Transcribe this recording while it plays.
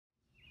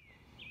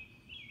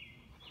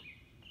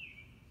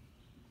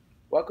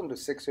Welcome to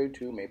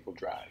 602 Maple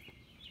Drive.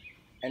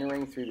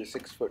 Entering through the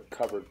 6-foot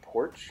covered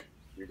porch,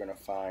 you're going to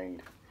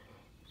find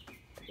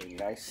a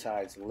nice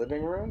sized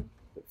living room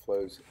that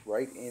flows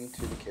right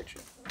into the kitchen.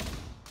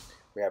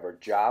 We have our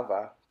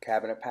Java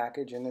cabinet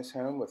package in this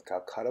home with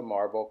Calcutta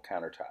marble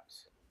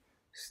countertops.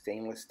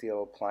 Stainless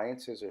steel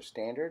appliances are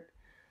standard,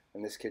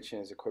 and this kitchen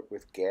is equipped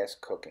with gas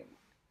cooking.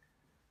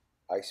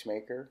 Ice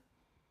maker,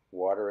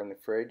 water in the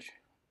fridge,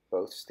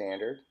 both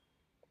standard,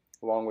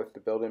 along with the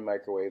built-in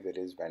microwave that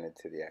is vented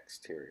to the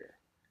exterior.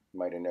 You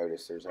might have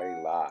noticed there's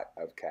a lot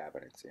of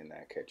cabinets in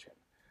that kitchen.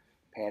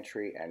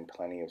 Pantry and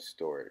plenty of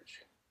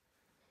storage.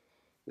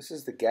 This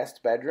is the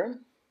guest bedroom,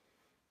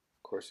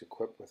 of course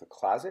equipped with a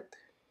closet.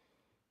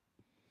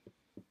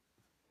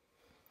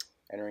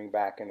 Entering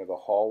back into the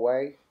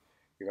hallway,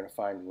 you're going to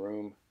find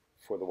room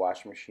for the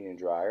washing machine and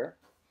dryer.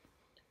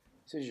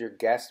 This is your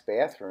guest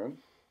bathroom.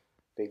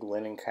 Big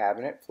linen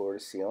cabinet, floor to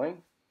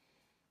ceiling,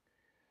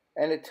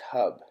 and a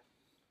tub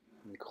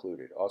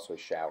included. Also a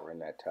shower in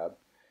that tub,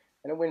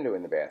 and a window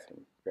in the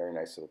bathroom. Very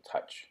nice little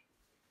touch.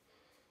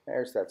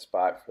 There's that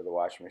spot for the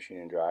washing machine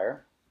and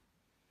dryer.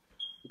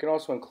 You can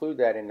also include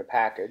that in the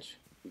package.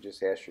 You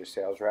just ask your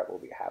sales rep, we'll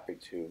be happy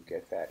to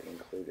get that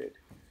included.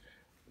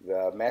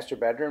 The master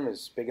bedroom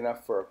is big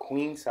enough for a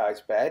queen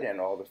size bed and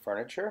all the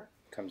furniture.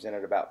 Comes in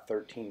at about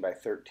 13 by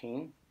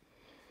 13.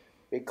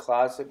 Big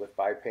closet with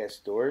bypass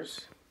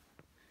doors.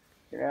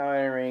 You're now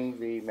entering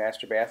the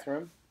master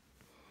bathroom.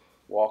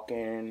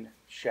 Walk-in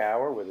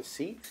shower with a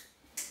seat,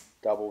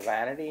 double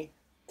vanity,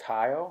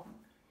 tile,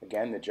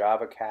 again the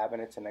Java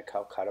cabinets and the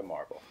Calcutta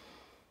marble.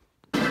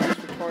 Thanks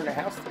for touring the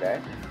house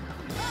today.